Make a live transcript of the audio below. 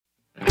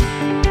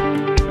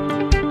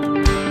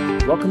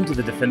welcome to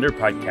the Defender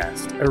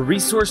Podcast, a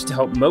resource to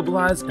help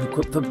mobilize and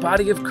equip the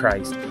body of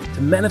Christ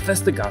to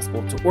manifest the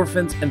gospel to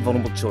orphans and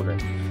vulnerable children.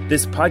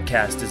 This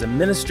podcast is a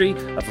ministry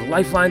of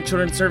Lifeline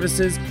Children's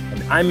Services,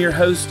 and I'm your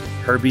host,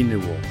 Herbie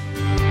Newell.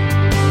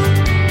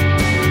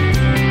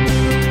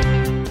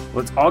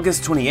 Well, it's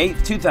August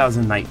 28th,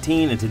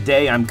 2019, and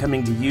today I'm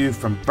coming to you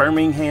from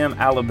Birmingham,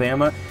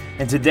 Alabama.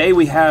 And today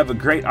we have a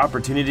great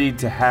opportunity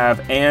to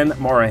have Ann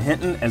Mara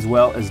Hinton as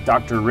well as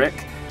Dr. Rick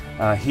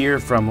here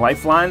from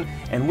Lifeline.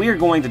 And we are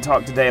going to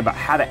talk today about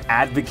how to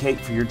advocate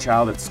for your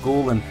child at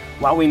school. And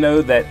while we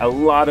know that a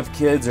lot of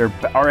kids are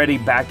already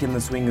back in the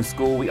swing of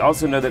school, we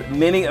also know that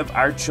many of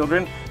our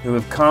children who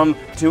have come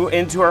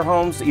into our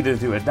homes, either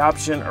through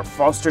adoption or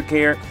foster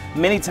care,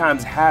 many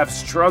times have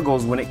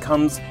struggles when it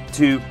comes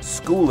to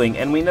schooling.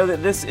 And we know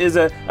that this is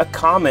a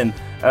common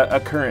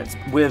occurrence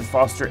with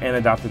foster and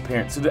adopted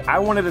parents. So I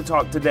wanted to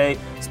talk today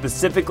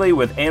specifically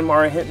with Ann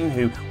Mara Hinton,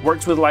 who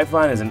works with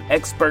Lifeline as an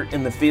expert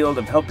in the field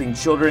of helping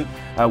children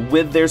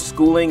with their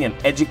schooling and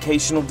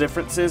educational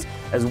differences,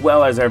 as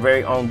well as our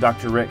very own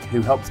Dr. Rick,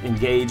 who helps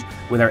engage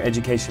with our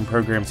education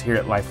programs here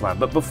at Lifeline.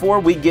 But before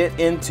we get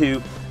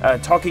into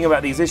talking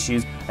about these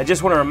issues, I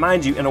just want to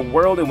remind you, in a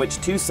world in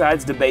which two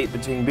sides debate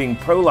between being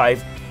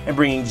pro-life and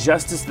bringing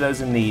justice to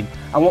those in need,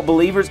 I want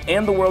believers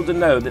and the world to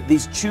know that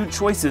these two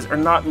choices are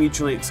not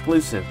mutually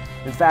exclusive.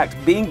 In fact,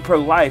 being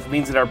pro-life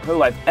means that our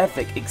pro-life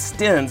ethic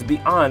extends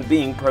beyond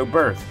being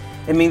pro-birth.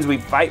 It means we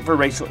fight for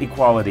racial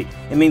equality.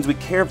 It means we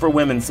care for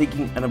women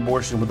seeking an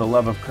abortion with the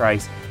love of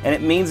Christ. And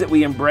it means that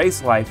we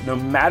embrace life no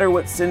matter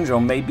what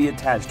syndrome may be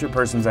attached to a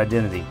person's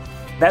identity.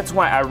 That's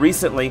why I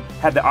recently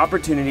had the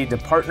opportunity to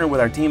partner with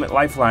our team at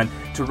Lifeline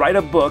to write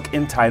a book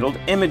entitled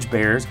Image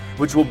Bearers,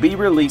 which will be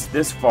released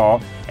this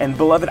fall. And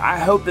beloved, I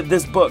hope that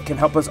this book can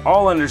help us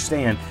all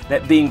understand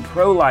that being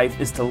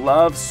pro-life is to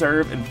love,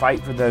 serve, and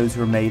fight for those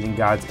who are made in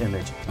God's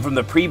image. From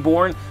the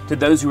preborn to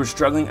those who are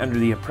struggling under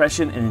the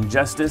oppression and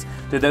injustice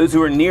to those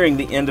who are nearing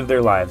the end of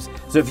their lives.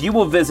 So if you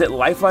will visit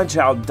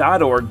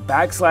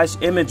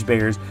lifelinechild.org/image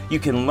bearers, you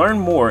can learn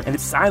more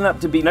and sign up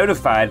to be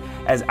notified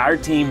as our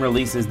team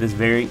releases this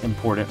very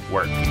important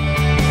work.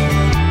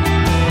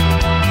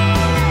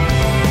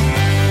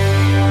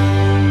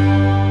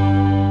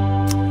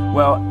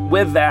 Well,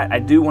 with that, I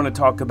do want to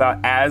talk about,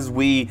 as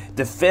we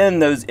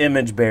defend those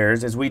image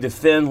bearers, as we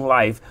defend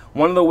life,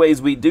 one of the ways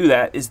we do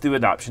that is through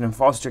adoption and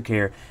foster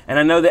care. And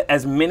I know that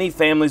as many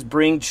families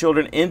bring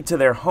children into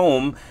their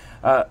home,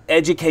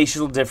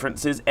 educational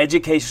differences,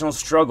 educational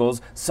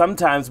struggles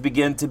sometimes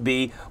begin to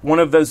be one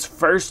of those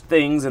first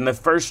things and the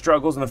first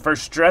struggles and the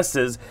first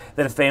stresses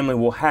that a family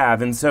will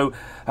have. And so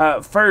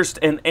first,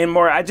 and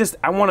more, I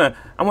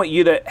want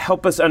you to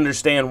help us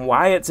understand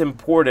why it's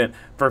important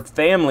for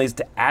families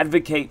to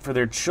advocate for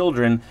their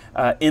children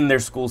in their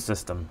school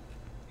system.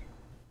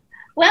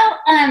 Well,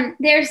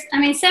 there's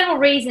several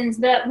reasons,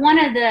 but one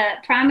of the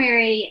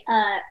primary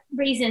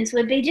reasons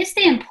would be just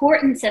the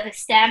importance of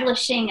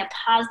establishing a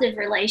positive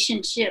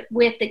relationship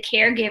with the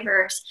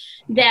caregivers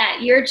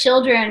that your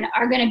children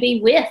are going to be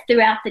with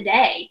throughout the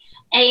day.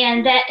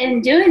 And that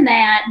in doing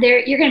that,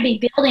 you're going to be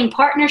building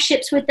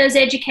partnerships with those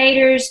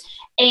educators,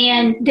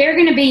 and they're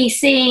going to be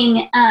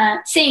seeing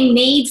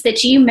needs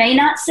that you may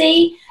not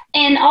see.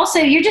 And also,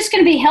 you're just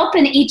going to be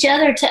helping each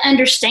other to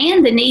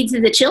understand the needs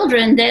of the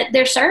children that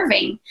they're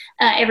serving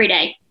every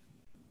day.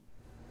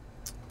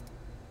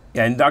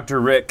 Yeah, and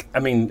Dr. Rick, I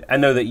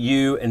know that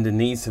you and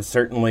Denise have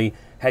certainly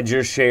had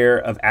your share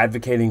of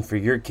advocating for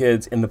your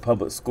kids in the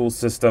public school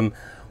system.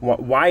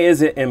 Why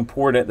is it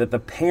important that the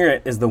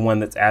parent is the one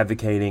that's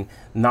advocating,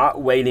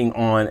 not waiting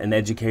on an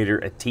educator,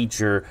 a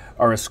teacher,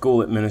 or a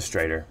school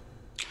administrator?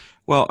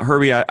 Well,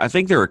 Herbie, I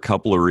think there are a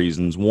couple of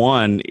reasons.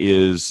 One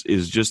is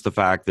just the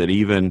fact that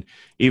even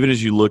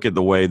as you look at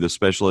the way the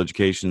special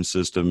education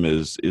system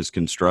is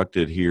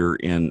constructed here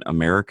in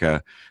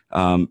America,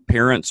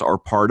 parents are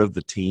part of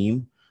the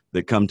team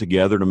that come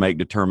together to make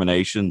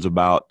determinations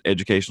about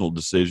educational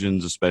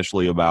decisions,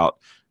 especially about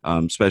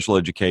special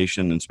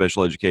education and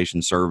special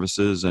education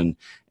services. And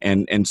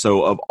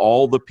so of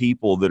all the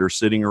people that are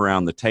sitting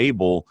around the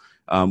table,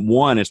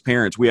 one, as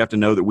parents, we have to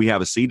know that we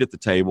have a seat at the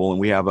table and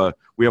we have a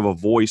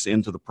voice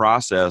into the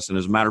process. And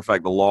as a matter of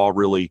fact, the law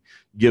really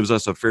gives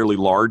us a fairly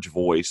large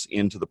voice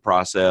into the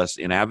process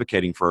in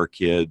advocating for our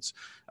kids.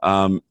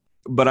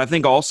 But I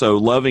think also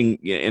loving,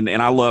 and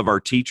I love our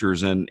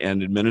teachers and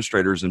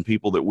administrators and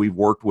people that we've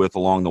worked with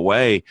along the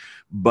way,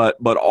 but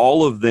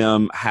all of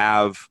them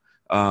have,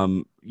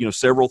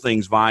 several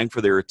things vying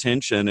for their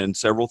attention and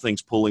several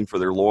things pulling for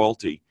their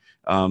loyalty.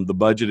 The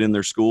budget in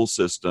their school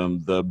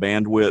system, the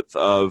bandwidth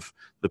of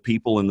the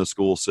people in the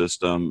school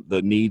system,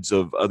 the needs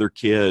of other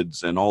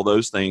kids, and all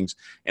those things.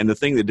 And the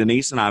thing that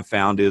Denise and I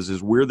found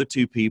is we're the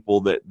two people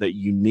that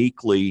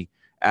uniquely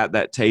at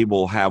that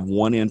table have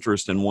one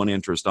interest and one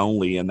interest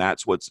only, and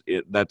that's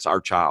our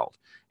child.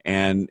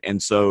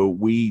 And so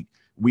we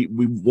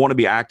want to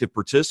be active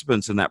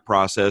participants in that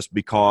process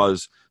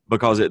because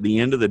at the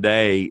end of the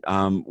day,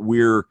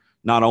 we're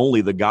not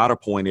only the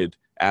God-appointed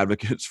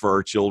advocates for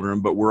our children,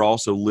 but we're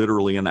also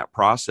literally in that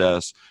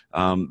process,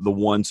 the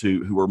ones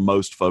who are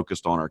most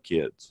focused on our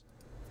kids.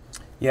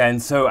 Yeah,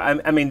 and so,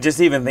 I mean, just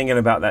even thinking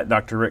about that,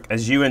 Dr. Rick,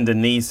 as you and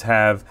Denise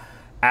have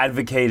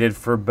advocated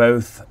for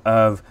both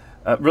of,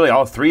 really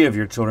all three of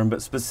your children,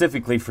 but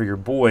specifically for your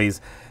boys,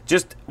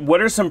 just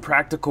what are some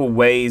practical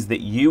ways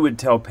that you would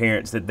tell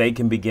parents that they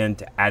can begin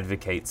to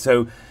advocate?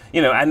 So,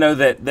 I know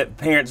that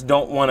parents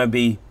don't want to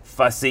be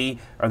fussy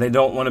or they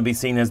don't want to be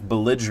seen as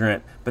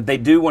belligerent, but they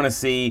do want to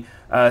see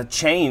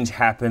change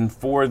happen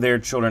for their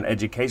children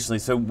educationally.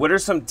 So what are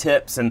some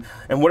tips and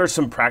what are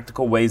some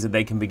practical ways that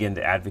they can begin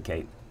to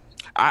advocate?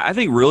 I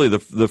think really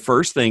the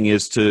first thing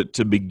is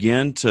to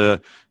begin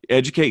to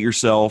educate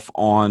yourself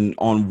on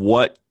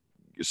what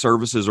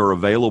services are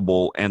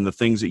available and the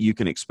things that you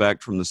can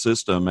expect from the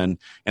system. And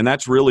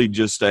that's really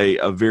just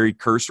a very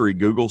cursory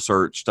Google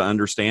search to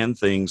understand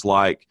things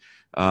like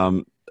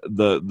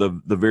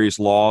the various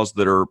laws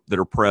that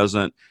are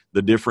present,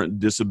 the different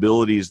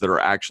disabilities that are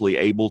actually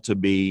able to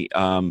be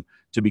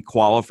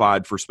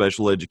qualified for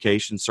special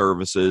education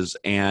services,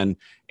 and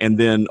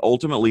then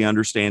ultimately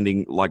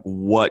understanding like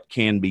what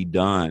can be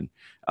done.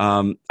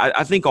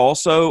 I think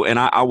also, and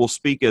I will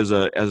speak as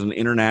an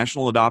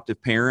international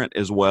adoptive parent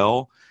as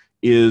well,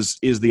 is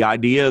the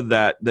idea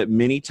that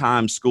many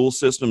times school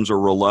systems are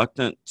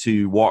reluctant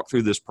to walk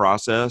through this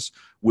process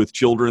with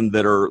children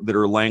that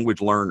are language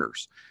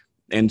learners.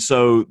 And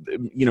so,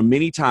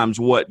 many times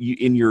what you,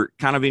 in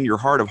your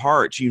heart of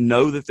hearts,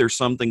 that there's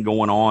something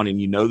going on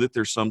and that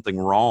there's something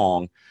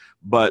wrong,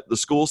 but the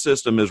school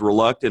system is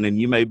reluctant,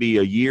 and you may be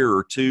a year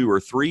or 2 or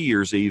 3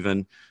 years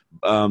even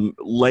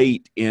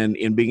late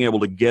in being able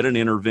to get an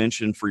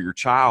intervention for your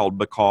child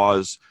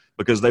because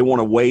they want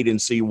to wait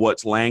and see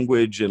what's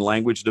language and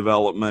language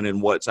development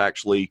and what's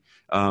actually,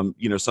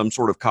 some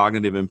sort of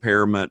cognitive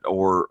impairment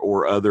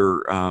or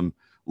other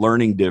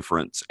learning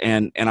difference.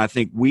 And I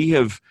think we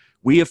have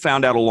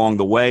found out along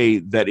the way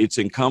that it's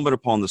incumbent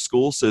upon the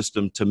school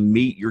system to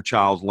meet your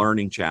child's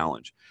learning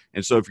challenge.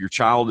 And so if your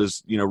child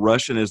is,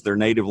 Russian as their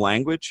native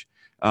language,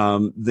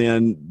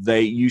 then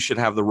you should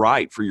have the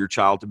right for your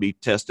child to be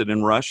tested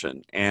in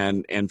Russian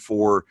and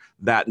for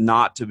that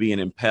not to be an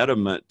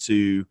impediment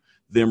to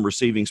them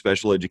receiving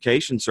special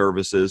education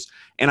services.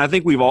 And I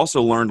think we've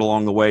also learned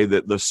along the way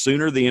that the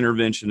sooner the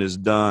intervention is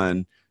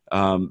done,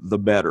 the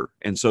better.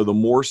 And so the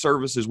more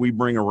services we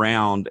bring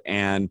around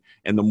and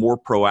the more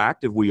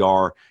proactive we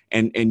are,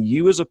 and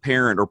you as a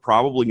parent are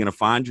probably going to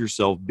find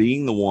yourself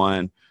being the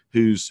one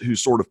who's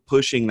sort of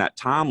pushing that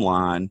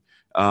timeline,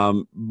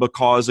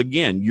 because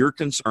again, you're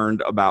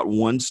concerned about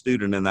one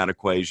student in that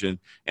equation.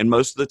 And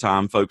most of the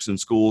time folks in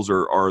schools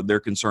they're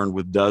concerned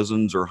with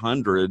dozens or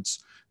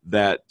hundreds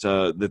that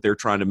they're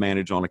trying to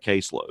manage on a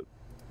caseload.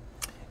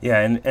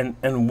 Yeah.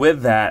 And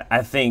with that,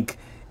 I think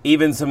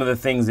even some of the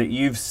things that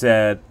you've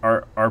said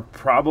are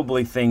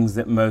probably things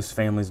that most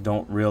families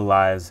don't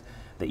realize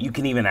that you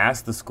can even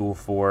ask the school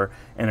for,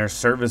 and are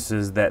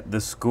services that the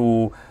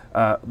school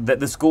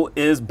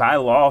is by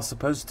law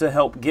supposed to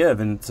help give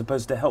and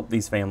supposed to help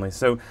these families.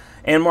 So,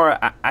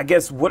 Ann-Mara, I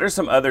guess what are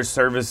some other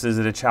services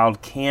that a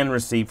child can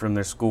receive from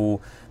their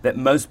school that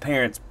most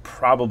parents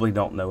probably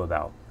don't know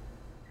about?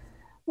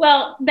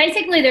 Well,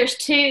 basically, there's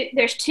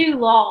two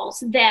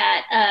laws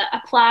that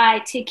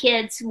apply to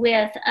kids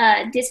with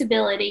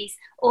disabilities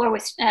or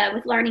with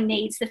learning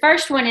needs. The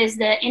first one is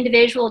the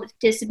Individual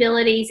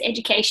Disabilities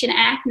Education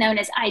Act, known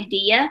as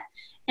IDEA,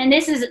 and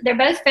they're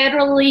both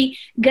federally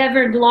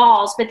governed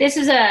laws. But this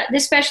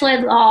special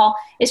ed law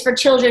is for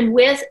children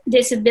with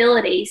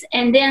disabilities.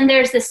 And then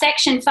there's the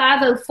Section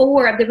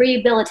 504 of the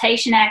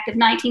Rehabilitation Act of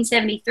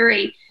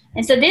 1973.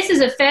 And so this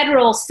is a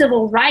federal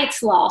civil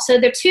rights law. So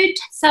they're two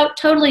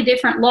totally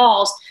different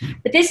laws,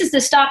 but this is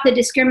to stop the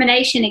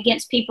discrimination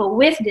against people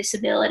with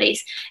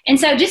disabilities. And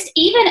so just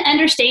even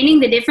understanding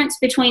the difference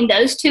between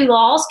those two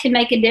laws can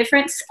make a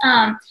difference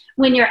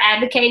when you're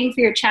advocating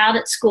for your child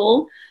at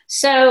school.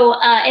 So,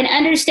 and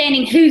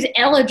understanding who's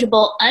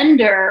eligible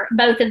under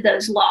both of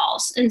those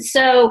laws. And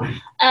so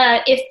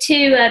if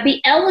to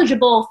be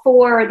eligible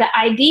for the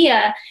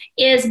IDEA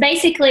is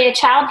basically a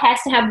child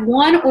has to have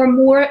one or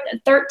more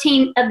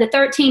 13 of the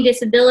 13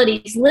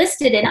 disabilities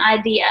listed in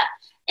IDEA.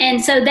 And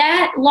so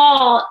that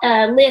law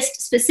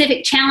lists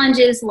specific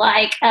challenges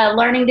like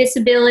learning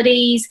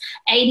disabilities,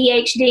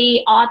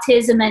 ADHD,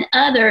 autism, and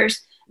others.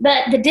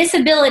 But the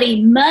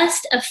disability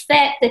must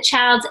affect the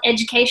child's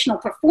educational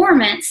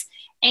performance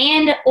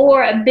and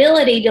or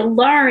ability to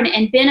learn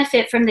and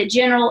benefit from the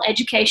general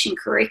education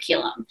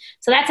curriculum.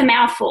 So that's a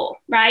mouthful,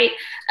 right?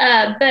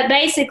 But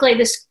basically,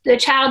 the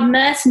child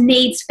must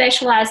need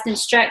specialized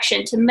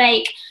instruction to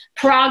make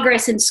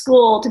progress in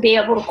school to be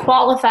able to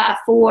qualify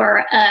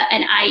for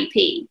an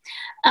IEP.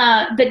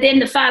 But then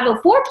the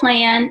 504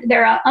 plan,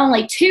 there are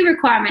only two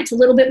requirements, a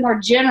little bit more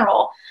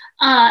general.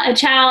 A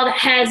child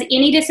has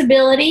any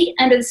disability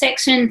under the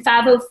Section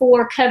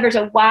 504 covers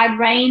a wide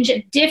range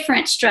of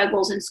different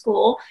struggles in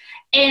school.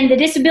 And the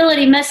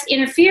disability must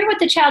interfere with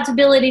the child's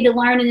ability to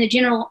learn in the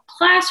general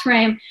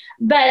classroom.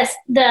 But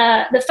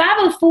the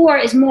 504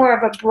 is more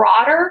of a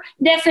broader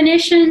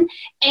definition,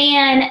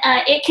 and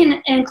it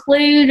can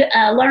include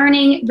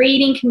learning,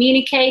 reading,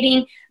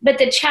 communicating. But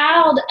the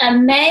child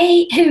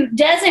who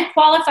doesn't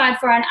qualify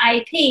for an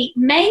IEP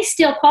may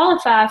still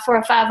qualify for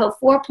a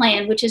 504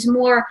 plan, which is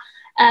more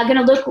going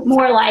to look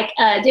more like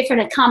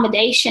different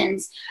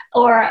accommodations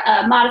or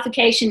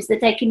modifications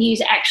that they can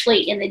use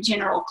actually in the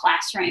general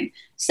classroom.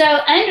 So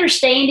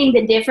understanding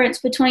the difference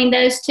between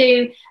those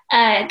two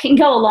can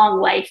go a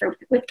long way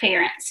with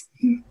parents.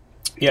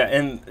 Yeah,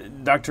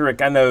 and Dr.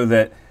 Rick, I know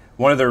that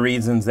one of the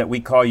reasons that we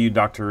call you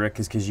Dr. Rick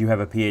is because you have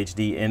a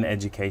PhD in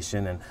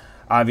education, and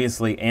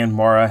obviously Ann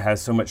Mara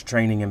has so much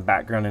training and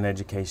background in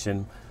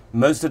education.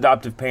 Most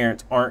adoptive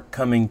parents aren't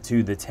coming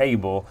to the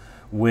table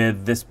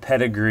with this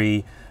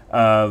pedigree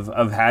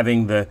of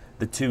having the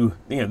two,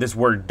 this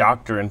word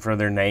doctor in front of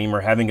their name,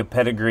 or having a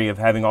pedigree of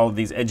having all of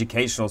these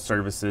educational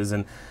services.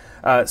 And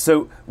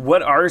so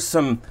what are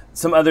some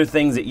other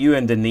things that you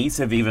and Denise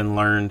have even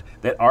learned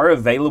that are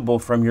available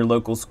from your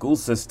local school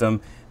system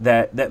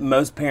that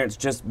most parents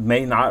just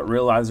may not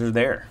realize are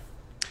there?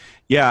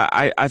 Yeah,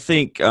 I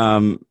think,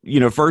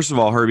 first of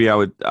all, Herbie,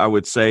 I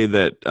would say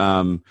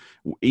that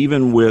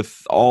even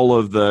with all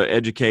of the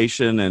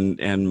education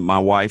and my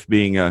wife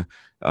being a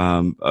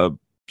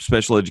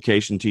special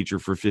education teacher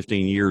for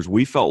 15 years,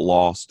 we felt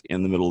lost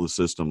in the middle of the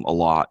system a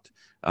lot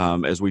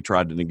as we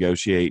tried to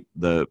negotiate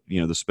the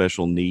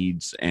special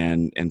needs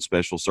and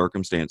special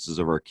circumstances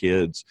of our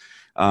kids.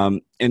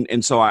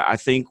 And so I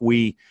think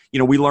we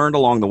learned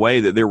along the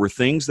way that there were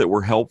things that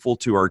were helpful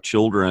to our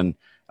children,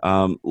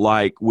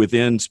 like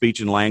within speech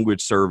and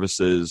language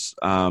services,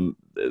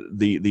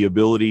 the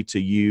ability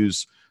to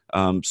use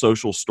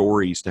social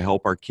stories to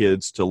help our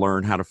kids to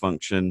learn how to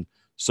function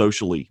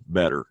socially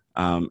better.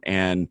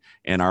 And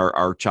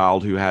our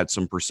child who had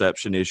some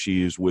perception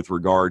issues with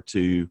regard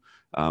to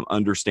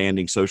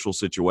understanding social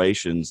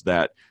situations,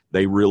 that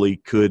they really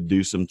could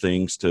do some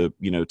things to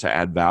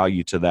add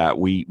value to that.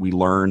 We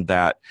learned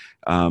that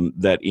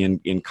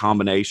in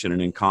combination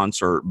and in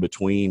concert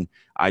between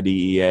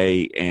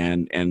IDEA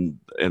and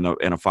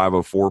a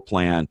 504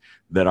 plan,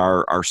 that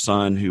our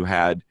son, who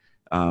had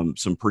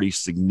some pretty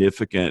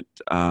significant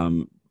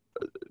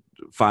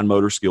fine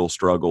motor skill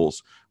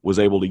struggles, was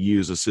able to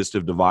use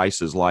assistive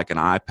devices like an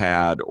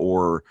iPad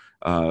or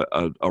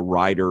a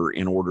writer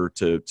in order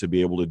to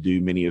be able to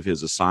do many of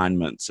his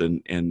assignments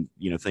and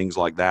things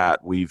like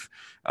that. We've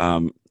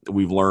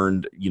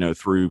learned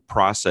through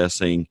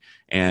processing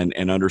and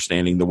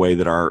understanding the way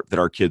that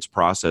our kids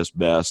process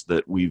best,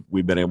 that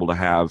we've been able to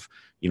have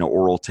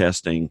oral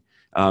testing.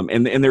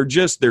 And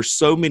there's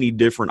so many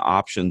different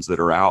options that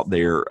are out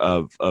there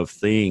of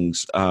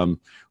things.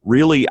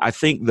 Really, I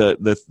think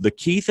the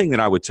key thing that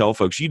I would tell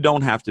folks, you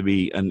don't have to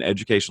be an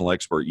educational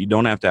expert. You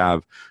don't have to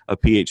have a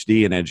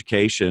PhD in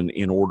education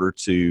in order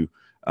to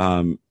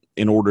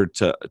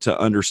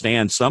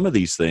understand some of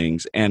these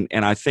things. And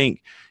I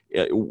think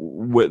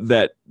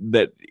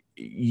that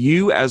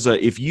you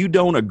if you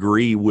don't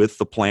agree with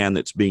the plan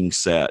that's being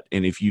set,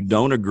 and if you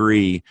don't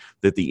agree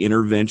that the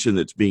intervention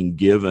that's being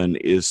given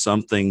is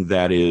something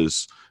that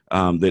is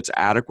that's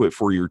adequate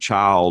for your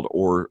child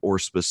or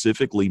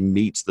specifically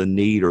meets the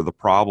need or the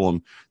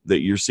problem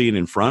that you're seeing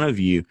in front of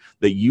you,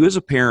 that you as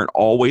a parent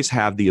always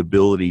have the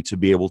ability to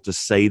be able to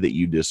say that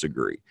you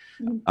disagree.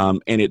 Mm-hmm.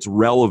 And it's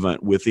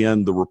relevant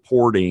within the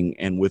reporting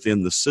and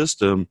within the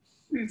system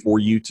for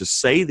you to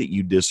say that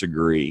you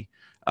disagree,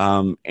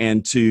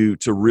 and to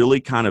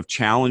really kind of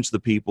challenge the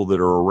people that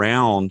are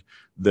around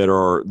that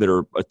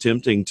are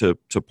attempting to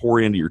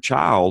pour into your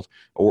child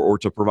or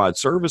to provide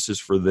services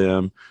for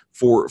them,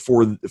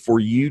 for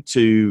you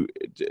to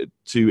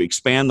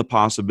expand the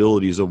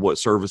possibilities of what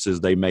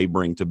services they may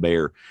bring to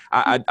bear.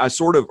 I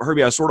sort of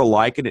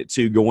liken it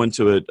to going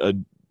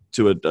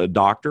to a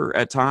doctor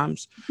at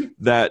times,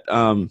 that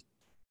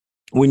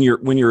when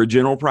you're a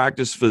general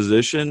practice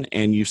physician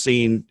and you've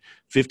seen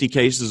 50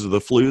 cases of the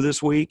flu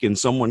this week, and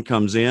someone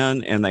comes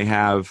in and they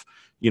have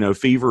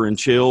fever and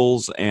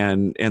chills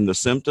and the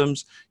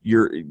symptoms,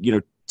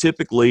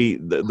 typically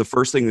the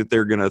first thing that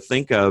they're going to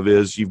think of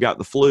is you've got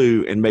the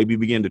flu, and maybe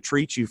begin to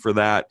treat you for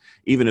that,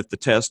 even if the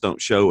tests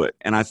don't show it.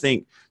 And I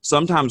think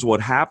sometimes what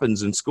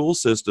happens in school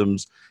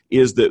systems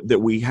is that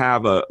we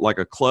have a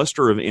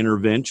cluster of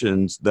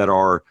interventions that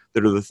are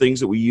the things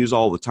that we use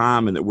all the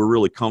time and that we're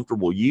really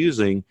comfortable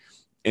using.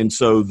 And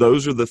so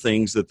those are the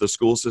things that the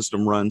school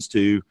system runs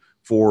to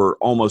for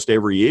almost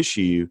every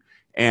issue.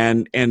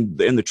 And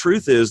the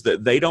truth is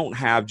that they don't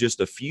have just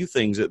a few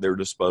things at their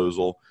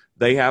disposal.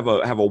 They have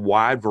a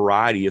wide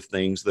variety of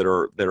things that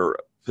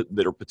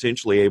are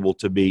potentially able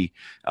to be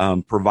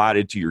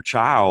provided to your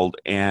child.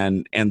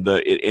 And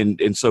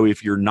so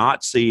if you're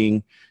not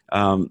seeing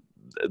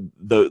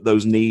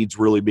those needs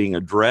really being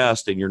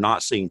addressed, and you're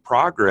not seeing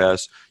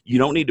progress, you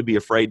don't need to be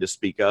afraid to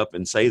speak up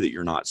and say that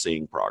you're not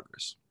seeing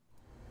progress.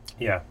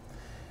 Yeah.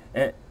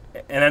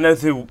 And I know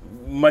through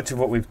much of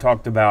what we've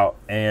talked about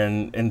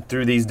and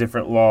through these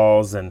different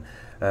laws and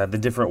the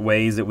different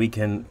ways that we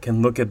can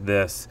look at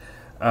this,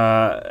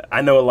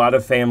 I know a lot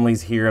of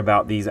families hear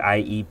about these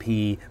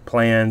IEP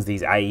plans,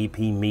 these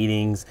IEP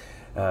meetings,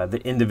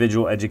 the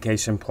individual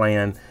education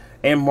plan.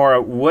 And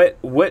Maura,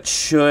 what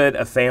should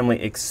a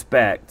family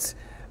expect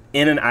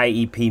in an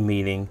IEP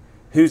meeting?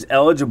 Who's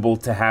eligible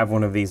to have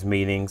one of these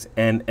meetings,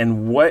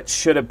 and what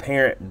should a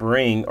parent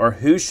bring, or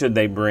who should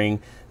they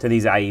bring to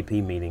these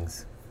IEP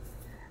meetings?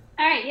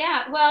 All right,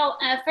 yeah. Well,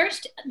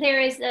 first,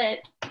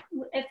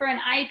 for an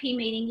IEP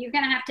meeting, you're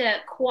going to have to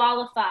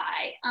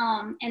qualify.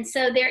 And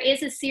so there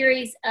is a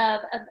series of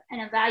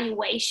an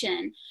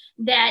evaluation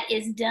that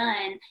is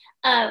done,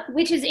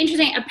 which is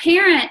interesting.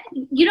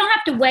 You don't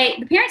have to wait.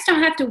 The parents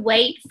don't have to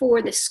wait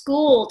for the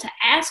school to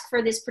ask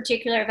for this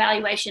particular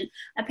evaluation.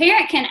 A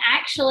parent can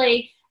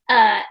actually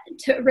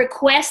to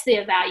request the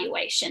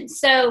evaluation.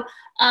 So,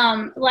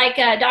 like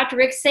Dr.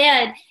 Rick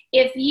said,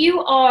 if you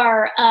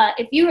are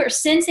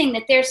sensing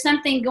that there's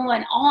something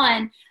going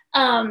on,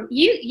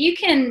 you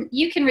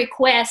can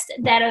request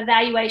that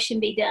evaluation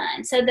be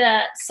done.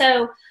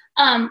 So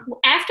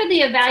after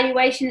the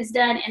evaluation is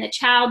done and the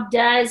child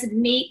does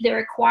meet the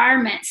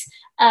requirements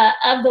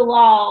of the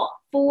law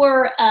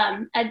for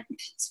an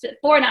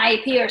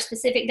IEP or a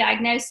specific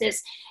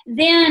diagnosis,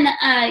 then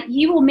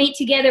you will meet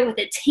together with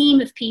a team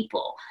of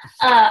people,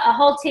 a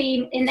whole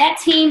team, and that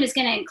team is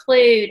going to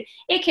include.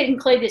 It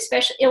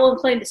will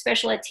include the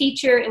special ed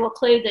teacher. It will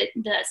include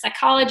the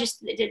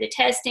psychologist that did the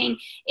testing.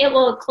 It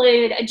will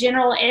include a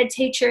general ed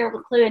teacher. It will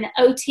include an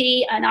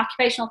OT, an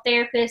occupational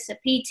therapist, a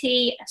PT,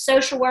 a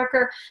social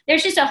worker.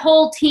 There's just a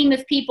whole team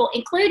of people,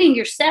 including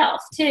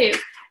yourself too.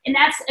 And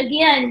that's,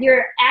 again,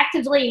 you're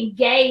actively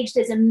engaged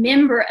as a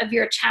member of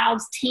your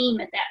child's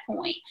team at that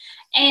point.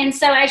 And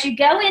so as you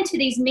go into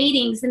these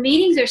meetings, the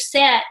meetings are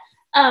set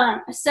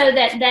so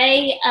that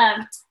they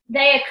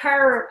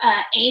occur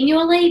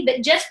annually.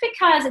 But just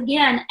because,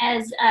 again,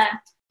 as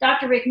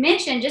Dr. Rick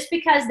mentioned, just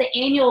because the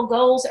annual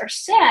goals are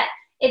set,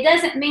 it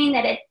doesn't mean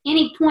that at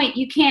any point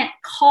you can't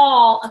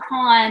call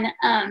upon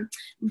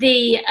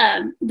the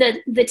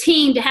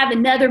team to have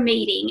another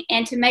meeting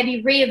and to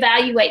maybe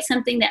reevaluate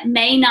something that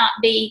may not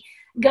be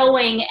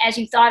going as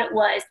you thought it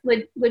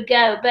would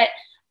go. But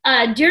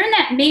during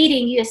that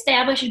meeting, you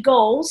establish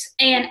goals,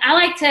 and I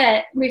like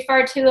to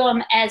refer to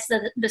them as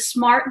the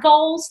SMART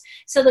goals.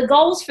 So the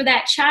goals for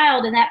that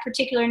child and that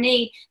particular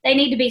need, they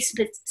need to be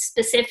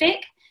specific,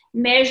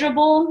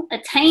 measurable,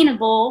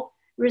 attainable,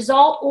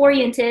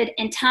 result-oriented,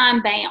 and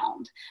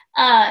time-bound,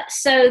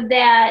 so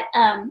that,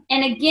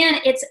 and again,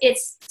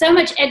 it's so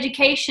much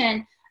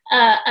education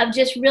of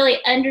just really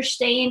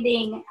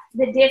understanding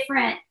the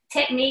different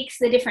techniques,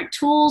 the different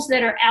tools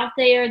that are out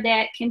there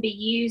that can be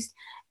used.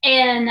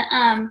 And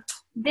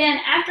then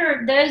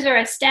after those are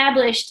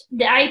established,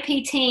 the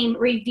IEP team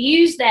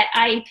reviews that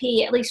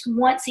IEP at least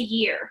once a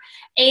year.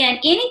 And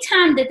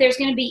anytime that there's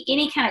going to be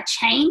any kind of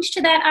change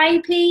to that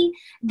IEP,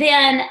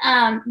 then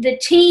the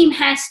team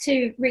has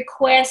to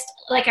request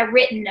like a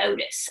written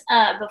notice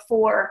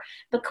before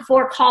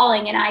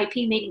calling an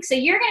IEP meeting. So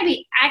you're going to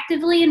be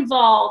actively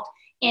involved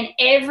in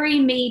every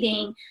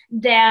meeting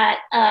that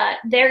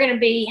they're going to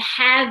be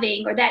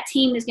having, or that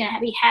team is going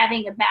to be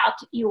having about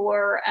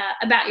your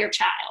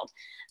child.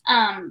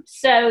 And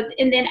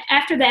then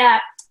after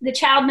that, the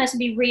child must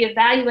be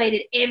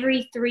reevaluated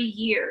every 3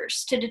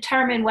 years to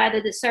determine whether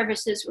the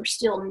services were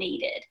still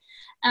needed.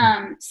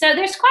 So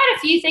there's quite a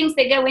few things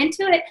that go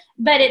into it,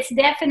 but it's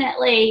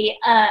definitely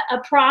a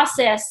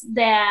process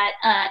that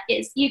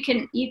you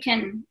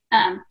can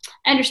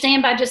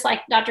understand by, just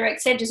like Dr.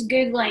 Rick said, just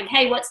Googling,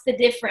 hey, what's the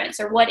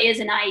difference, or what is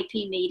an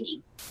IEP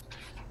meeting?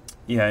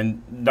 Yeah,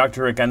 and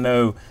Dr. Rick, I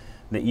know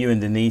that you and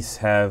Denise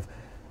have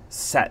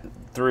sat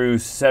through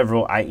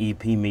several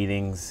IEP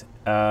meetings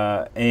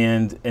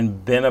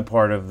and been a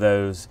part of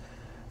those.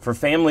 For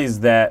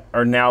families that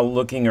are now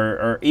looking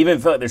or even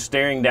feel like they're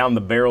staring down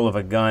the barrel of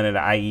a gun at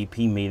an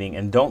IEP meeting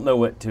and don't know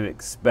what to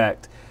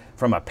expect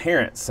from a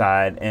parent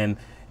side and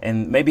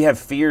maybe have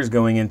fears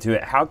going into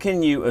it, how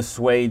can you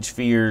assuage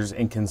fears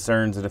and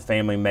concerns that a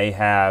family may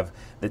have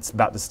that's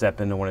about to step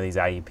into one of these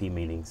IEP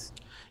meetings?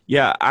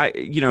 Yeah,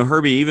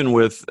 Herbie, even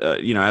with,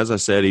 as I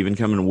said, even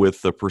coming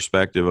with the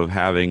perspective of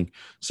having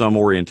some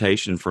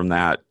orientation from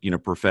that,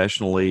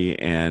 professionally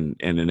and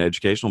an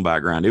educational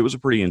background, it was a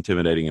pretty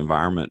intimidating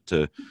environment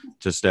to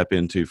step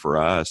into for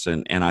us.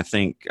 And I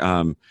think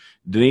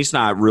Denise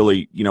and I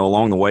really,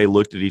 along the way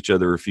looked at each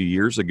other a few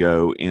years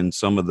ago in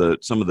some of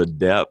the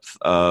depth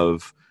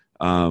of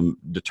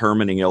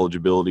determining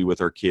eligibility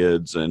with our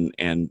kids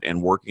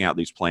and working out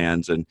these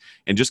plans and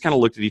just kind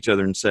of looked at each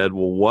other and said,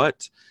 well,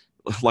 what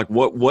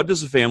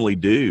does a family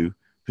do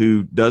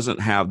who doesn't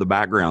have the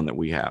background that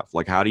we have?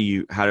 Like, how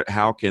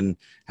can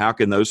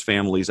those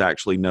families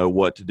actually know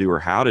what to do or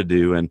how to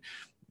do? And,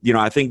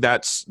 I think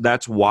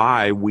that's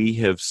why we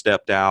have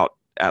stepped out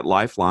at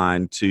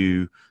Lifeline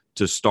to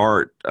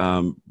start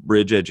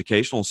Bridge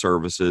Educational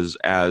Services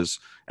as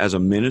a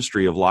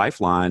ministry of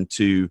Lifeline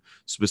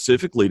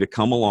specifically to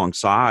come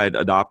alongside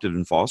adoptive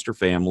and foster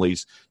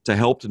families to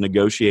help to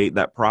negotiate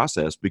that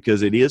process,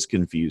 because it is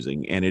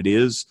confusing and it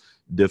is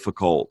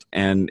difficult.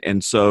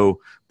 And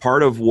so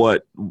part of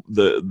what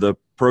the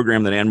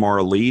program that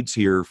Ann-Mara leads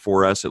here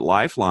for us at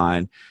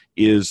Lifeline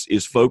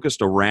is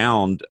focused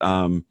around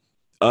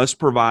us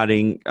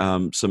providing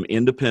some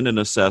independent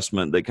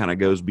assessment that kind of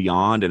goes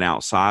beyond and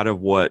outside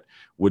of what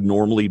would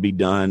normally be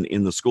done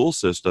in the school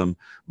system,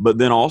 but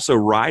then also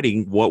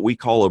writing what we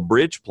call a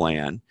bridge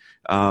plan,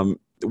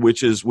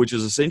 which is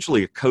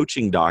essentially a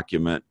coaching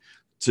document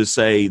to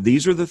say,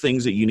 these are the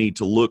things that you need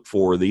to look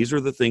for, these are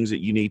the things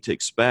that you need to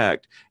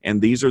expect, and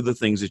these are the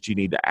things that you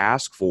need to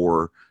ask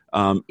for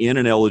in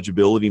an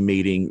eligibility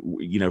meeting,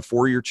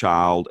 for your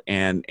child,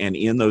 and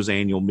in those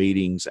annual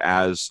meetings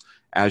as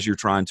you're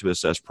trying to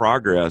assess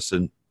progress.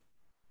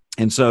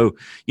 And so,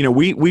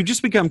 we've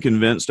just become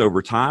convinced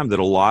over time that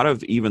a lot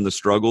of even the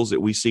struggles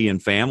that we see in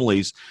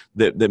families,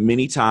 that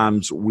many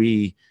times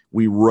we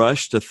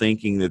rush to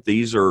thinking that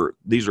these are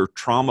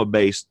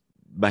trauma-based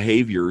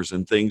behaviors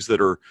and things that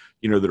are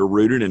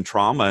rooted in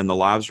trauma in the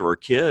lives of our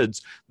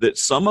kids, that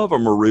some of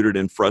them are rooted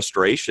in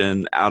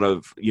frustration out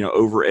of,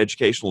 over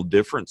educational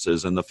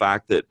differences, and the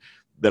fact that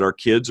our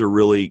kids are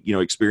really,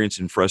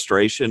 experiencing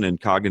frustration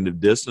and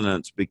cognitive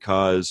dissonance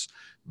because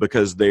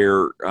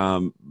they're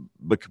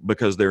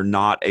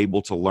not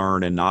able to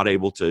learn and not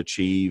able to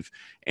achieve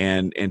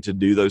and to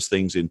do those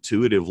things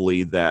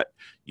intuitively that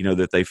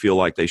that they feel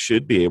like they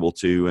should be able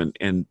to,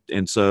 and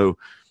so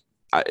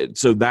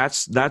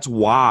that's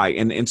why,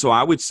 and so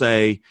I would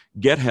say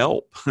get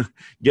help,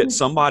 get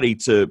somebody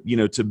to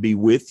be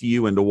with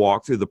you and to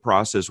walk through the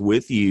process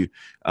with you,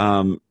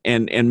 and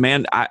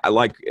man, I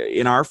like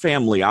in our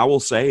family, I will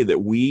say that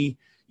we've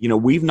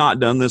not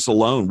done this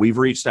alone. We've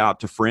reached out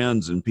to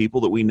friends and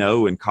people that we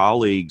know and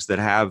colleagues that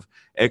have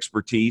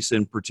expertise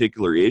in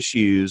particular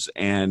issues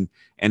and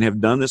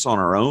have done this on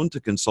our own to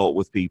consult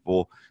with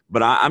people.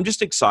 But I'm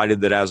just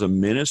excited that as a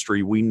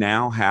ministry, we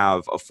now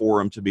have a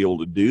forum to be able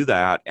to do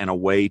that, and a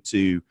way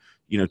to,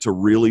 to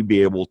really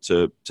be able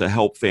to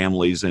help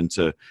families and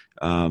to,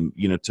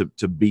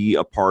 to be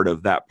a part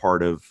of that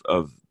part of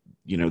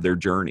their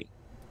journey.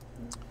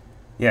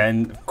 Yeah,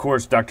 and of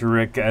course, Dr.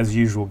 Rick, as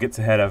usual, gets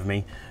ahead of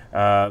me.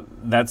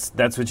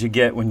 That's what you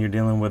get when you're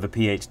dealing with a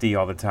PhD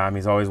all the time.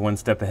 He's always one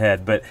step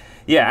ahead. But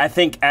yeah, I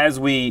think as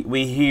we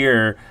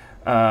hear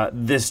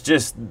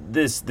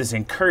this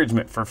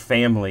encouragement for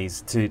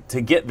families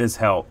to get this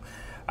help,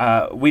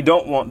 we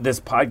don't want this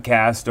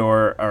podcast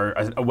or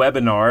a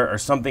webinar or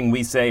something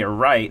we say or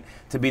write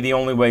to be the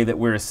only way that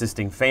we're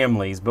assisting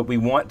families, but we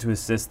want to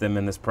assist them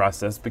in this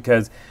process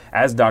because,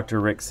 as Dr.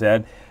 Rick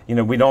said,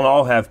 we don't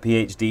all have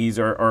PhDs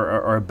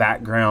or a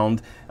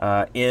background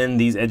in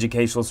these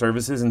educational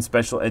services and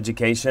special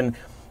education.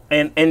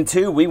 And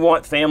two, we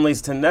want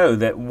families to know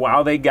that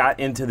while they got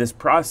into this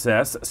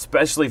process,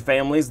 especially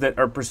families that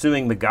are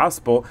pursuing the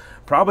gospel,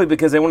 probably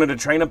because they wanted to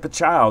train up a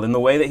child in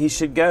the way that he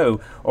should go,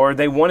 or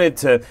they wanted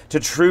to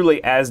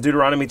truly, as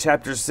Deuteronomy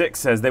chapter 6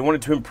 says, they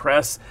wanted to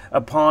impress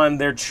upon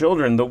their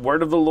children the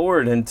word of the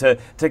Lord and to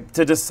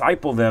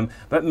disciple them.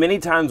 But many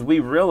times we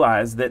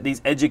realize that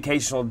these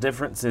educational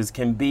differences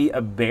can be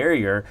a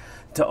barrier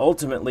to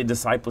ultimately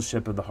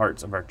discipleship of the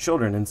hearts of our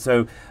children. And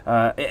so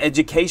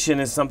education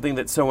is something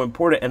that's so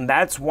important. And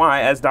that's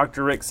why, as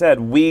Dr. Rick said,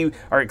 we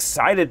are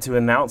excited to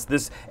announce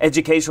this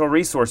educational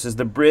resources,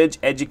 the Bridge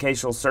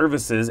Educational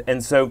Services.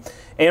 And so,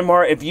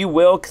 Ann-Mara, if you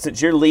will,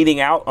 since you're leading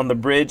out on the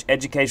Bridge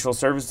Educational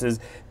Services,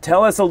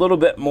 tell us a little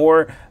bit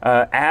more,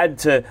 add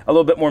to a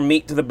little bit more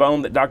meat to the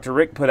bone that Dr.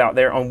 Rick put out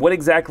there on what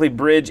exactly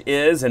Bridge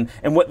is and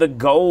what the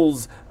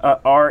goals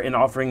are in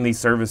offering these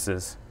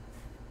services.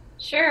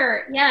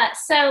 Sure. Yeah.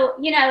 So,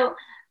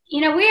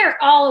 we are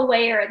all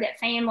aware that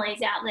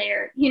families out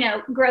there,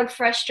 grow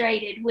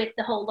frustrated with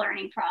the whole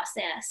learning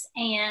process,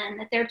 and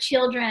that their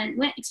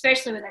children,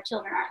 especially when their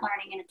children aren't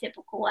learning in a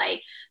typical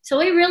way. So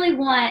we really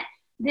want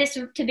this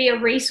to be a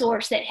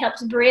resource that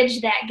helps bridge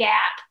that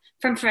gap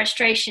from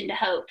frustration to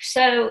hope.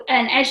 So,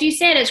 and as you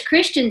said, as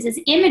Christians, as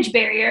image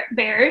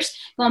bearers,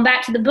 going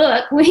back to the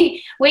book,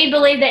 we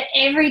believe that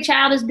every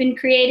child has been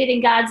created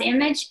in God's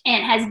image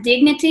and has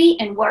dignity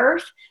and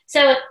worth.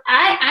 So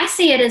I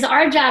see it as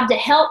our job to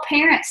help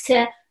parents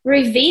to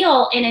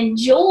reveal and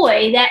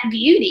enjoy that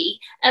beauty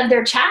of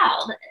their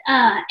child.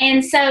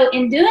 And so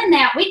in doing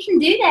that, we can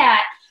do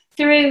that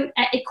through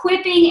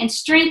equipping and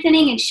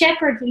strengthening and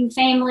shepherding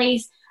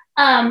families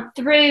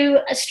through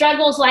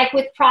struggles like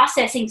with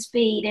processing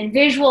speed and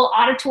visual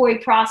auditory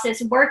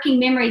process, working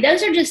memory.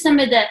 Those are just some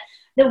of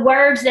the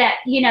words that,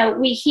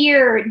 we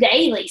hear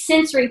daily.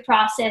 Sensory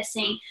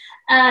processing.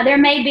 There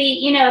may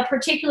be, a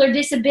particular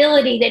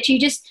disability that you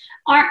just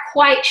aren't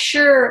quite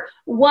sure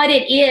what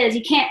it is.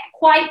 You can't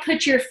quite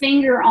put your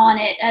finger on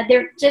it.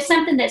 They're just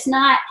something that's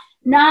not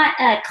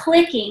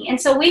clicking.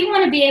 And so we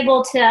want to be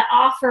able to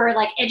offer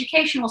like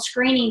educational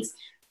screenings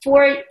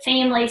for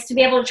families to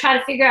be able to try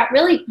to figure out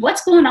really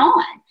what's going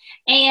on.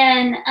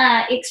 And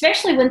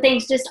especially when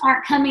things just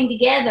aren't coming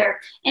together.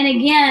 And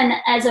again,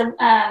 as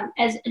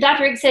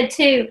Dr. Rick said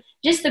too,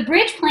 just the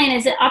Bridge Plan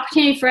is an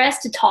opportunity for us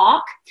to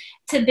talk,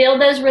 to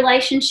build those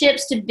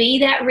relationships, to be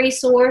that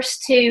resource,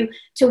 to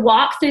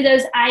walk through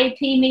those IEP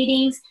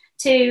meetings,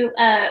 to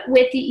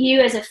with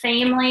you as a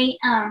family,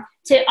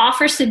 to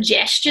offer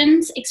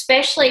suggestions,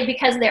 especially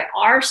because there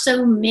are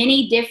so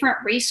many different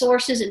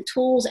resources and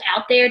tools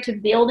out there to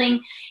building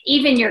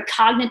even your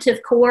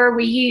cognitive core.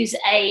 We use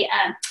a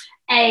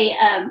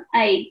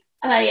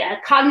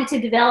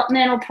cognitive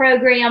developmental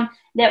program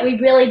that we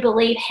really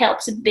believe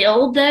helps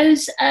build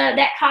those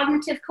that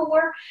cognitive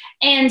core,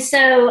 and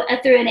so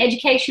through an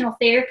educational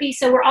therapy.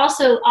 So we're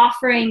also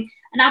offering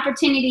an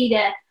opportunity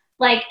to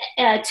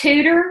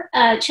tutor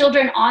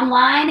children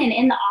online and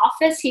in the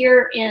office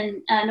here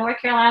in North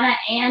Carolina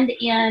and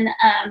in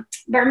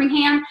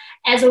Birmingham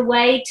as a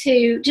way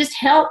to just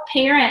help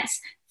parents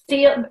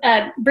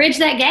bridge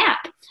that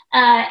gap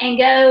and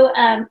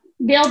go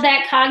build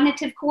that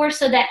cognitive core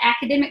so that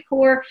academic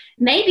core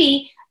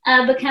maybe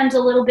becomes a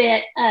little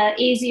bit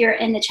easier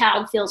and the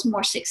child feels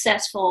more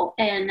successful,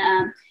 and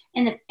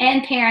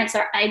parents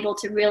are able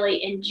to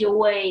really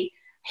enjoy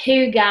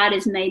who God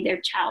has made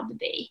their child to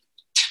be.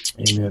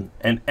 Amen.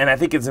 And I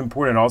think it's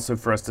important also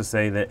for us to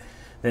say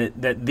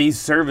that these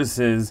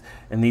services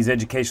and these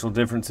educational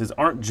differences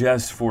aren't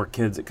just for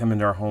kids that come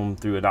into our home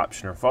through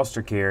adoption or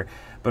foster care,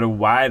 but a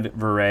wide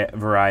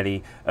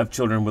variety of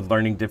children with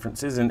learning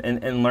differences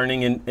and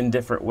learning in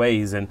different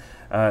ways. And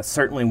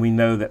certainly we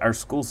know that our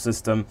school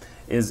system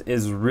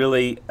is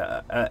really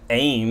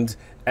aimed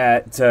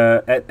at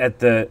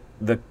the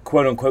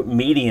quote unquote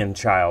median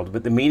child,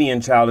 but the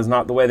median child is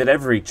not the way that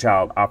every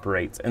child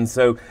operates. And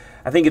so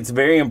I think it's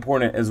very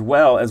important as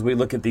well as we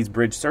look at these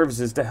bridge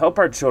services to help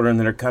our children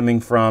that are coming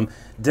from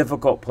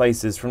difficult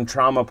places, from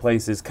trauma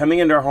places, coming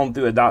into our home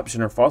through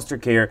adoption or foster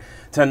care,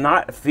 to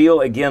not feel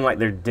again like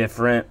they're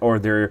different or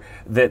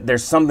that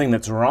there's something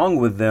that's wrong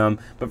with them,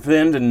 but for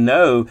them to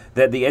know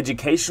that the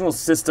educational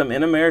system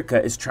in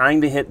America is trying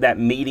to hit that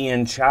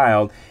median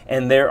child,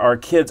 and there are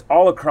kids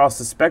all across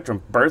the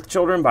spectrum, birth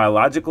children,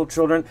 biological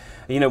children.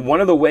 You know, one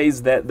of the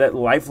ways that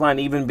Lifeline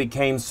even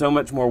became so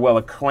much more well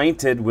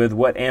acquainted with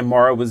what Ann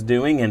Mara was doing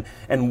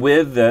and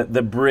with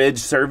the bridge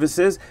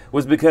services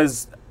was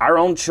because our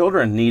own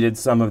children needed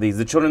some of these.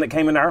 The children that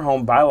came in our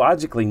home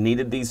biologically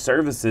needed these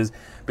services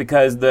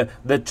because the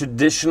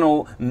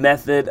traditional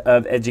method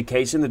of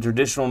education, the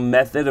traditional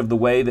method of the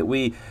way that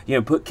we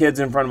put kids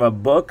in front of a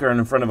book or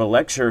in front of a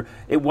lecture,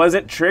 it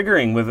wasn't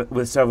triggering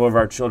with several of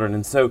our children.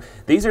 And so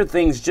these are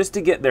things just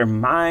to get their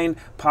mind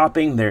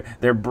popping,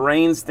 their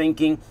brains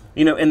thinking,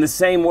 in the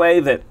same way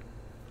that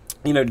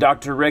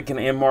Dr. Rick and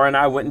Ann Mara and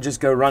I wouldn't just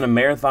go run a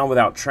marathon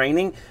without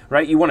training,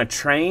 right? You want to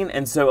train.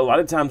 And so a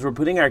lot of times we're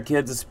putting our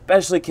kids,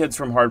 especially kids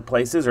from hard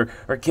places or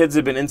kids that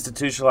have been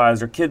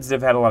institutionalized or kids that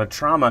have had a lot of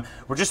trauma,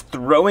 we're just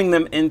throwing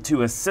them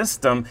into a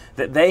system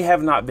that they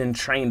have not been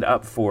trained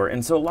up for.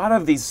 And so a lot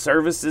of these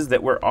services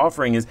that we're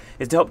offering is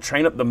to help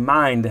train up the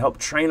mind, to help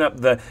train up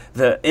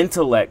the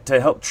intellect,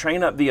 to help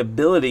train up the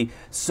ability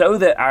so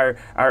that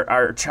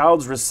our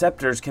child's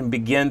receptors can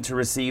begin to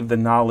receive the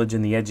knowledge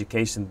and the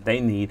education that they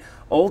need,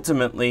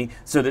 ultimately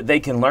so that they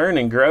can learn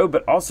and grow,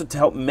 but also to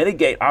help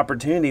mitigate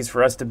opportunities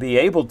for us to be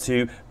able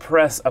to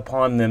press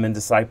upon them and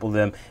disciple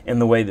them in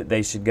the way that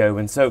they should go.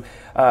 And so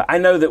I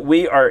know that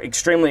we are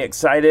extremely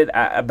excited.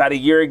 About a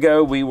year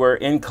ago, we were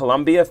in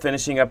Colombia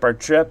finishing up our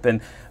trip, and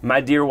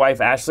my dear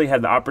wife, Ashley,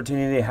 had the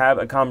opportunity to have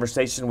a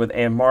conversation with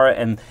Ann Mara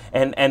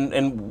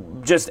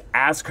and just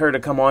ask her to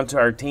come on to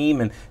our team.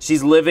 And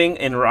she's living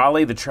in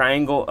Raleigh, the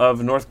Triangle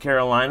of North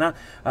Carolina.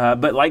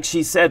 But like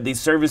she said,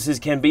 these services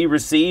can be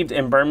received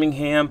in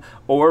Birmingham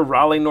or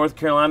Raleigh, North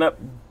Carolina,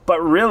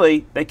 but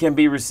really they can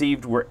be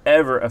received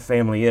wherever a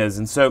family is.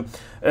 And so,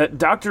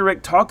 Dr.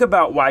 Rick, talk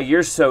about why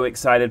you're so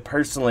excited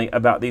personally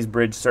about these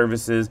bridge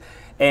services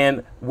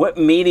and what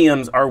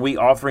mediums are we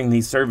offering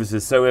these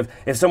services. So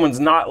if someone's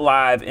not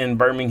live in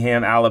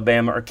Birmingham,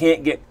 Alabama, or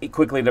can't get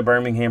quickly to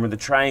Birmingham or the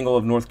Triangle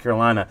of North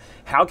Carolina,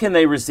 how can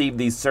they receive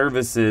these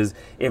services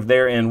if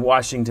they're in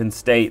Washington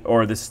State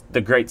or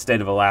the great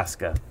state of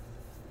Alaska?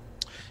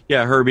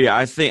 Yeah, Herbie,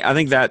 I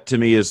think that to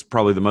me is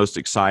probably the most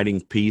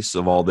exciting piece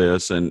of all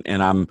this, and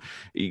I'm,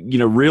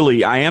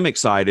 really I am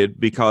excited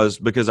because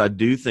I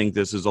do think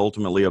this is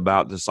ultimately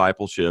about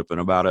discipleship and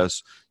about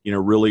us,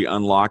 really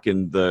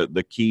unlocking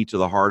the key to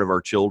the heart of our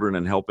children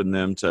and helping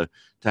them to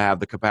have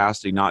the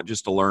capacity not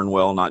just to learn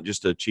well, not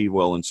just to achieve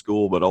well in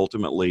school, but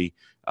ultimately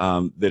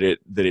that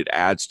it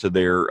adds to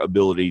their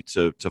ability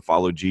to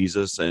follow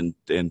Jesus and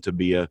to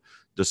be a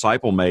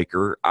disciple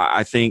maker.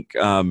 I think.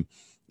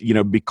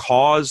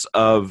 Because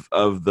of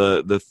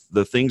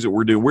the things that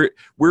we're doing,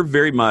 we're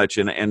very much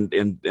and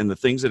the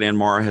things that Ann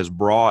Mara has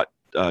brought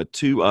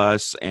to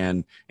us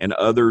and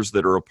others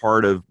that are a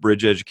part of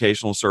Bridge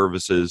Educational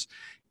Services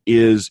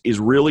is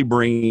really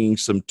bringing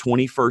some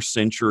 21st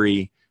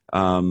century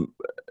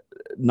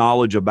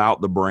knowledge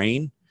about the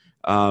brain,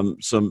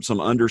 some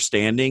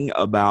understanding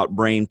about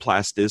brain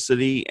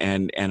plasticity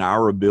and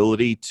our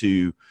ability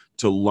to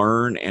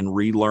learn and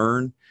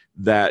relearn.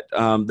 That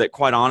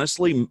quite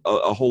honestly,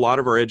 a whole lot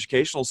of our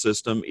educational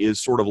system is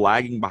sort of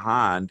lagging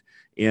behind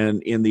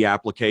in the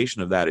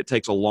application of that. It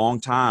takes a long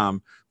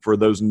time for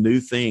those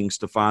new things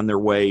to find their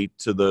way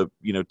to the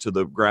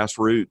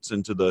grassroots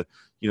and to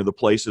the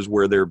places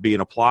where they're being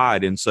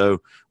applied. And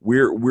so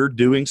we're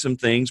doing some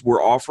things.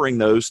 We're offering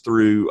those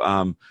through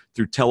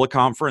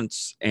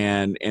teleconference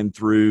and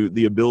through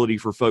the ability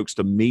for folks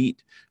to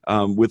meet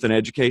with an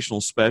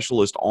educational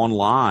specialist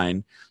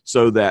online,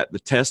 so that the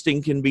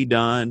testing can be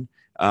done,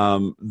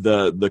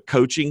 the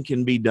coaching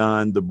can be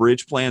done, the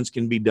bridge plans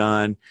can be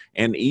done,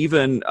 and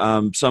even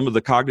some of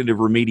the cognitive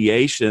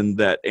remediation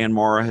that Ann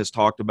Mara has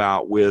talked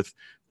about with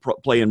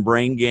playing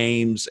brain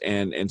games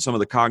and some of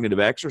the cognitive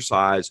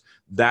exercise,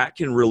 that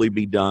can really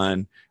be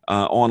done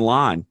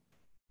online,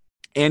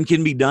 and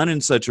can be done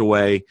in such a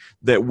way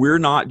that we're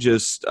not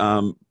just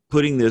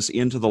putting this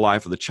into the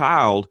life of the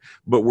child,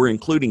 but we're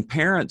including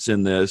parents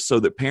in this so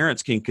that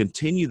parents can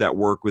continue that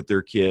work with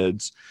their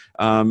kids.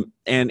 And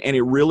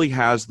it really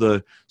has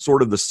the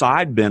sort of the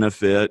side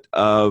benefit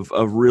of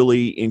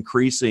really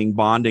increasing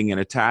bonding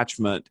and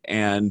attachment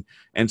and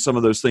some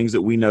of those things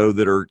that we know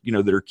that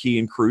are key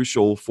and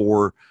crucial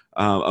for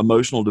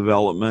emotional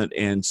development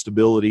and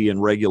stability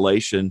and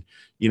regulation,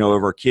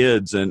 of our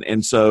kids.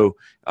 And so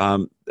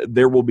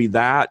there will be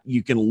that.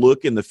 You can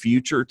look in the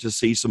future to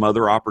see some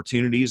other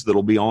opportunities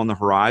that'll be on the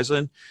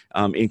horizon,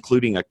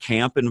 including a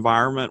camp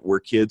environment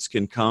where kids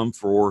can come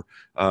for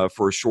a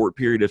short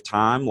period of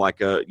time,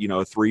 like a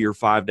 3 or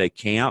 5 day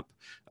camp,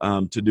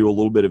 to do a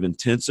little bit of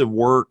intensive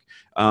work.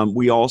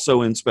 We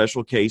also, in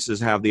special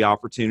cases, have the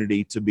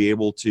opportunity to be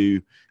able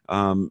to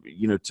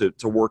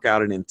work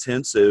out an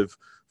intensive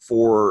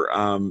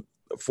for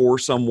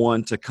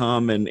someone to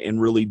come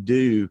and really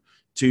do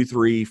 2,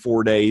 3,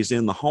 4 days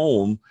in the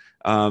home.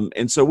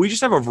 And so we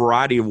just have a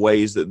variety of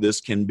ways that this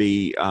can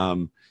be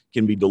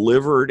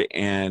delivered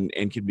and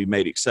can be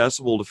made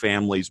accessible to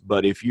families.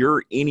 But if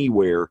you're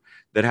anywhere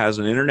that has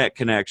an internet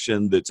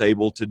connection that's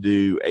able to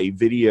do a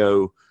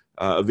video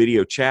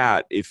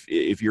chat,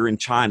 if you're in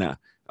China,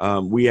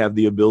 we have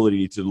the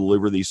ability to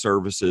deliver these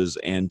services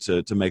and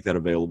to make that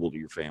available to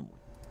your family.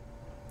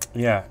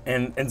 Yeah,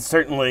 and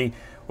certainly,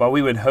 while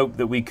we would hope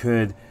that we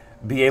could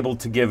be able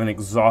to give an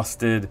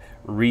exhausted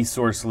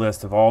resource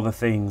list of all the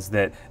things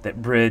that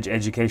Bridge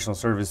Educational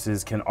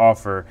Services can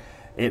offer,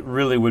 it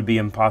really would be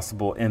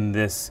impossible in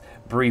this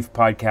brief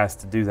podcast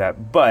to do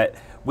that. But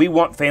we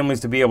want families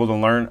to be able to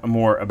learn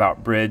more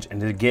about Bridge and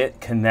to get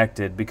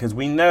connected, because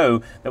we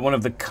know that one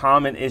of the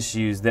common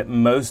issues that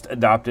most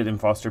adopted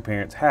and foster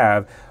parents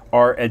have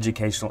are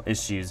educational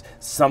issues.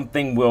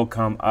 Something will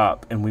come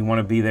up, and we want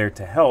to be there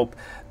to help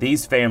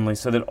these families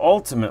so that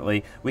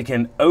ultimately we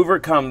can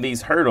overcome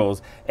these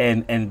hurdles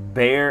and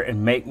bear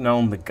and make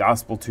known the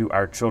gospel to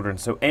our children.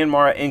 So Ann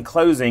Mara, in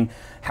closing,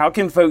 how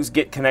can folks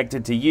get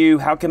connected to you?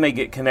 How can they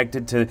get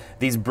connected to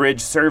these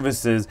Bridge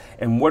services?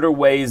 And what are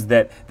ways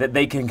that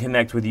they can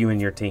connect with you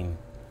and your team?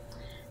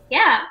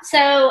 Yeah,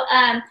 so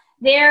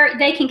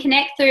they can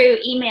connect through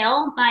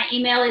email. My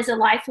email is a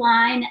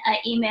Lifeline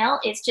email.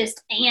 It's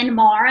just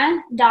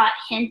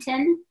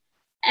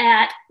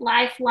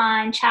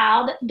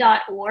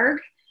annmara.hinton@lifelinechild.org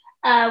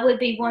would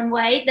be one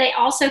way. They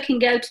also can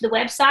go to the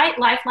website,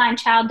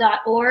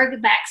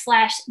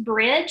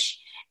 lifelinechild.org/bridge.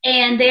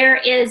 And there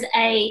is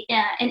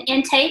an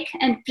intake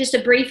and just a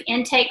brief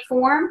intake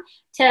form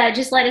to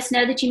just let us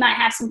know that you might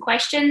have some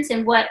questions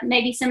and what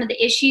maybe some of the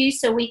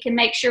issues, so we can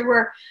make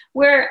sure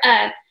we're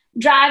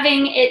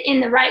driving it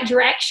in the right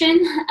direction.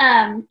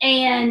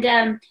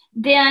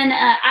 Then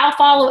I'll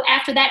follow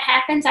after that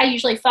happens. I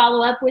usually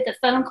follow up with a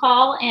phone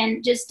call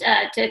and just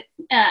to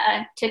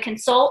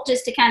consult,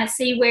 just to kind of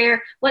see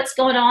what's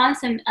going on,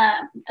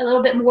 a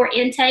little bit more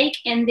intake,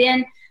 and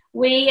then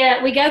we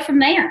go from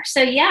there.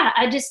 So yeah,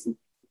 I just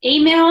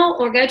email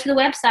or go to the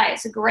website.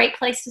 It's a great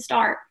place to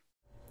start.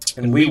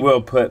 And we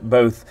will put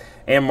both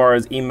Ann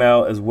Mara's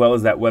email as well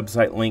as that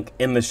website link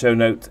in the show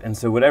notes. And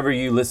so whatever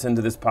you listen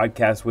to this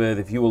podcast with,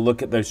 if you will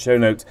look at those show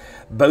notes,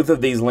 both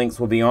of these links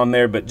will be on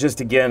there. But just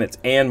again, it's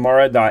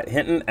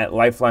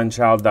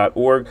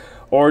annmara.hinton@lifelinechild.org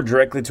or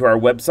directly to our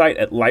website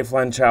at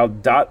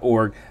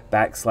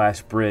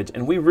lifelinechild.org/bridge.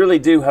 And we really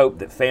do hope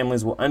that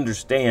families will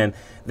understand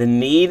the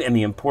need and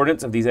the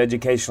importance of these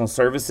educational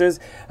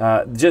services,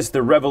 just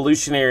the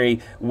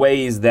revolutionary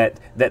ways that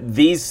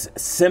these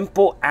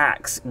simple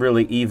acts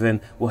really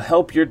even will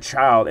help your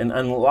child and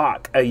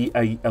unlock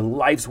a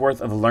life's worth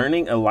of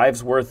learning, a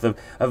life's worth of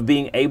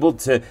being able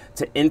to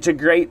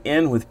integrate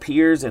in with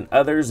peers and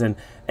others. And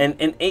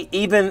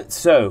even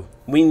so,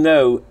 we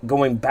know,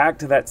 going back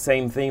to that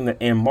same theme that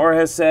Ann Mara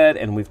has said,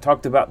 and we've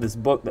talked about this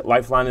book that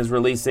Lifeline is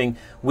releasing,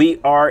 we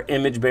are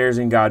image bearers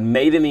in God,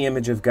 made in the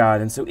image of God.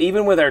 And so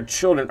even with our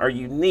children are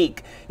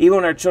unique, even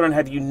when our children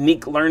have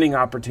unique learning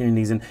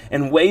opportunities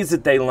and ways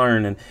that they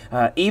learn, and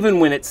even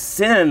when it's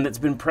sin that's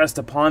been pressed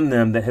upon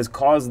them that has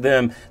caused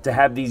them to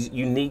have these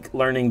unique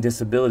learning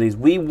disabilities,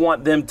 we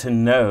want them to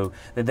know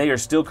that they are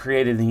still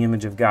created in the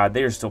image of God.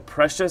 They are still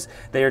precious.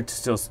 They are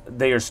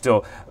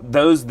still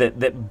those those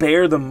that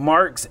bear the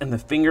marks and the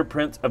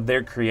fingerprints of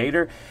their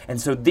Creator.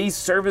 And so these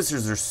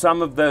services are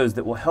some of those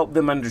that will help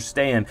them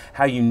understand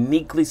how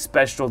uniquely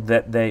special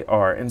that they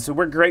are. And so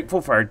we're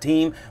grateful for our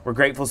team. We're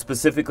grateful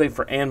specifically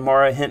for Ann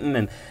Mara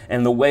Hinton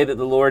and the way that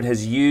the Lord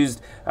has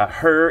used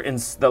her in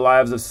the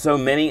lives of so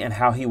many, and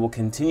how He will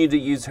continue to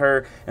use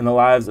her in the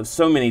lives of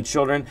so many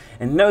children.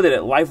 And know that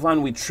at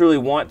Lifeline, we truly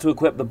want to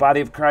equip the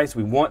body of Christ.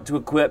 We want to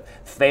equip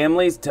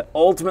families to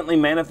ultimately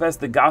manifest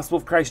the gospel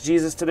of Christ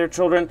Jesus to their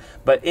children.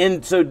 But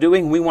in so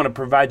doing, we want to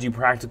provide you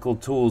practical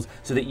tools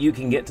so that you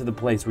can get to the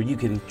place where you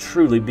can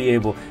truly be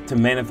able to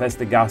manifest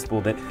the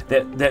gospel.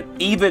 That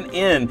even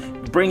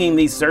in bringing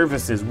these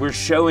services, we're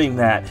showing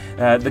that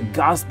the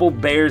gospel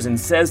bears and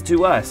says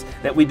to us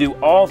that we do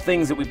all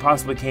things that we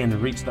possibly can to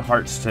reach the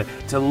hearts,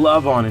 to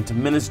love on and to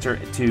minister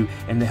to,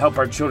 and to help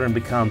our children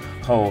become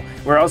whole.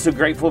 We're also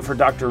grateful for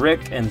Dr.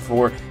 Rick and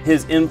for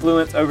his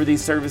influence over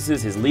these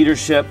services, his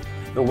leadership,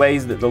 the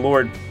ways that the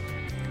Lord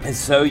has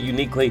so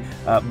uniquely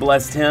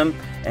blessed him,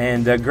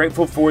 and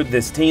grateful for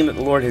this team that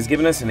the Lord has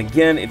given us. And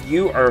again, if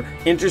you are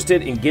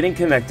interested in getting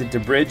connected to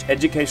Bridge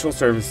Educational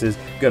Services,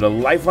 go to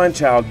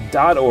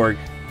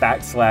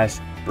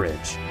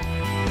lifelinechild.org/bridge.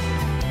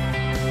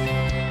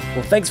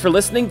 Well, thanks for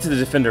listening to the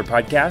Defender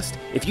Podcast.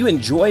 If you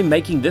enjoy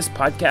making this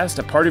podcast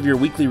a part of your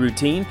weekly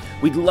routine,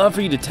 we'd love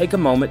for you to take a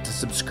moment to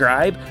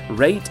subscribe,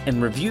 rate,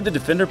 and review the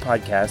Defender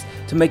Podcast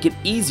to make it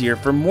easier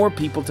for more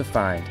people to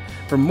find.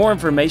 For more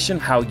information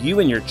how you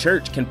and your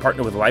church can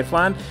partner with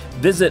Lifeline,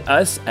 visit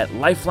us at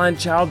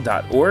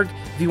lifelinechild.org.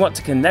 If you want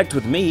to connect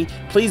with me,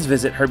 please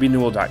visit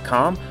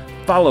herbienewell.com.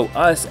 Follow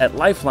us at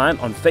Lifeline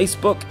on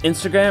Facebook,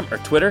 Instagram, or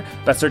Twitter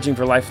by searching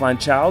for Lifeline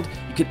Child.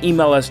 You can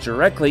email us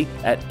directly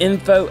at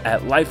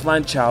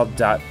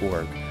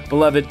info@lifelinechild.org.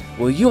 Beloved,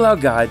 will you allow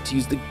God to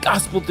use the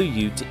gospel through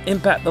you to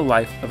impact the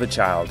life of a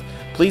child?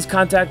 Please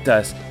contact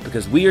us,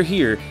 because we are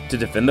here to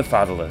defend the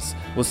fatherless.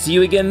 We'll see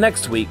you again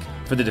next week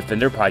for the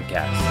Defender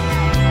Podcast.